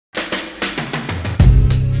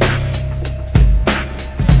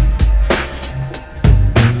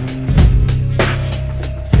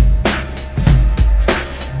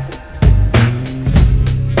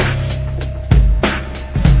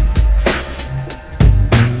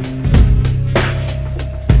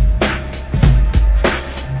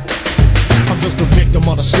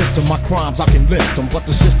list them, but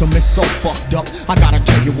the system is so fucked up. I gotta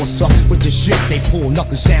tell you what's up with the shit they pull.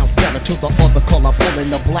 Nothing sounds better to the other color. Pulling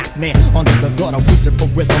the black man under the gutter. Reason for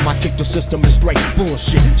rhythm, I kick the system is straight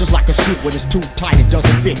bullshit. Just like a shoe when it's too tight, it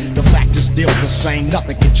doesn't fit. The fact is still the same,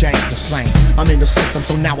 nothing can change the same. I'm in the system,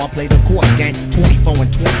 so now I play the court game. 24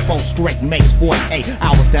 and 24 straight makes 48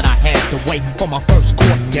 hours that I had to wait for my first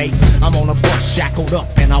court date. I'm on a bus shackled up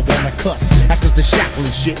and I wanna cuss. That's cause the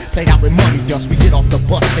shackling shit played out with money dust. We get off the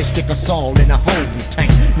bus, they stick us all in a holding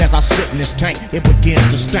tank. And as I sit in this tank, it begins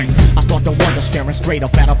to stink. I start to wonder, staring straight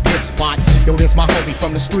up at a piss spot. Yo, there's my homie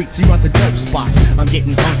from the streets, he runs a dope spot. I'm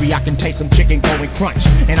getting hungry, I can taste some chicken going crunch.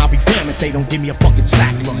 And I'll be damned if they don't give me a fucking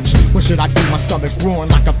sack lunch. What should I do? My stomach's roaring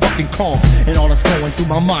like a fucking car. And all that's going through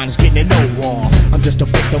my mind is getting nowhere. I'm just a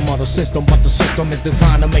victim of the system, but the system is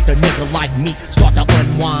designed to make a nigga like me start to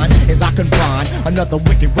unwind. As I combine another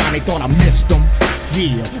wicked rhyme, they thought I missed them.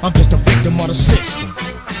 Yeah, I'm just a victim of the system.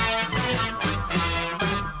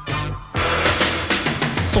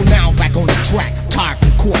 So now I'm back on the track, tired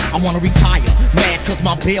from court, I wanna retire. Mad cause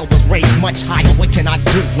my bail was raised much higher. What can I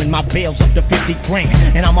do when my bail's up to 50 grand?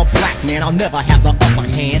 And I'm a black man, I'll never have the upper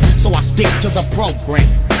hand. So I stick to the program.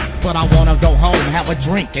 But I wanna go home, have a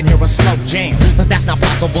drink, and hear a slow jam. But that's not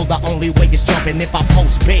possible, the only way is jumping if I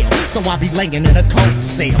post bail. So I'll be laying in a coat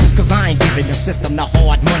cell. Cause I ain't giving the system the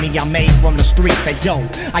hard money I made from the streets. Hey yo,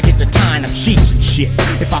 I get to tying up sheets and shit.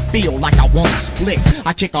 If I feel like I wanna split,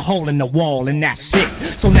 I kick a hole in the wall and that's it.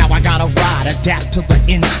 So now I gotta ride, adapt to the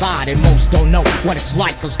inside. And most don't know what it's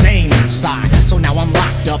like cause they ain't inside. So now I'm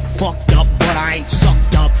locked up, fucked up, but I ain't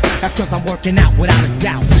sucked up. That's cause I'm working out without a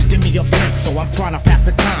doubt. Give me a pen, so I'm trying to pass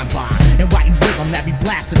the time by. And writing rhythm that be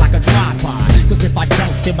blasted like a drive-by. Cause if I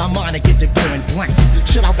don't, then my mind will get to going blank.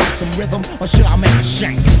 Should I write some rhythm, or should I make a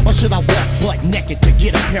shank? Or should I walk butt naked to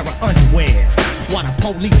get a pair of underwear? While the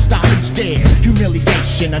police stop and stare.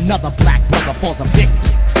 Humiliation, another black brother falls a victim.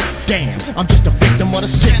 Damn, I'm just a victim of the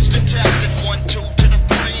system. Tested, 1, 2 to the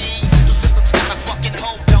 3. The system's got a fucking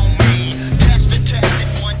hold on me. Tested,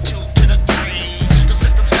 1, 2 to the 3. The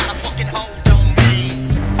system's got a fucking hold on me.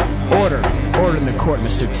 Order in the court,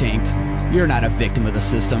 Mr. Tink. You're not a victim of the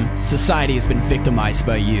system. Society has been victimized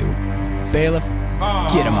by you. Bailiff,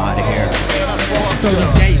 get him out of here.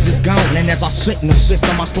 30 days is gone, and as I sit in the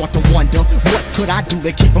system, I start to wonder, what could I do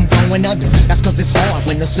to keep from going under? That's cause it's hard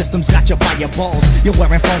when the system's got you by your balls. You're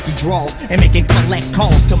wearing funky draws and making collect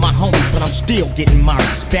calls to my homies, but I'm still getting my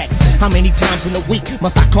respect. How many times in a week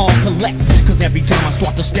must I call collect? Cause every time I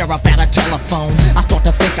start to stare up at a telephone, I start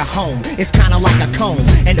to think of home. It's kinda like a comb,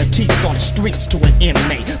 and the teeth on the streets to an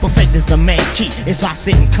inmate. But faith is the main key, as I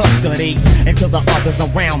sit in custody. And to the others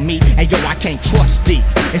around me, and yo, I can't trust thee.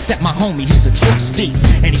 Except my homie, he's a trustee,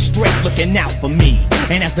 and he's straight looking out for me.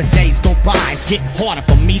 And as the days go by, it's getting harder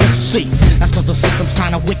for me to see. That's cause the system's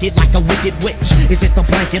kinda wicked like a wicked witch. Is it the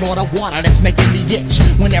blanket or the water that's making me itch?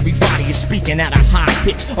 When everybody is speaking at a high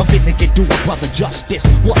pitch, a visit can do a brother justice.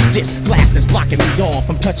 What's this? Glass that's blocking me off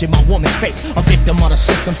from touching my woman's face. A victim of the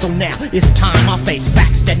system, so now it's time I face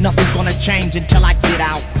facts that nothing's gonna change until I get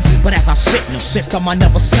out. But as I sit in the system, I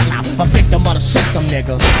never sell out. A victim of the system,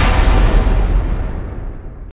 nigga.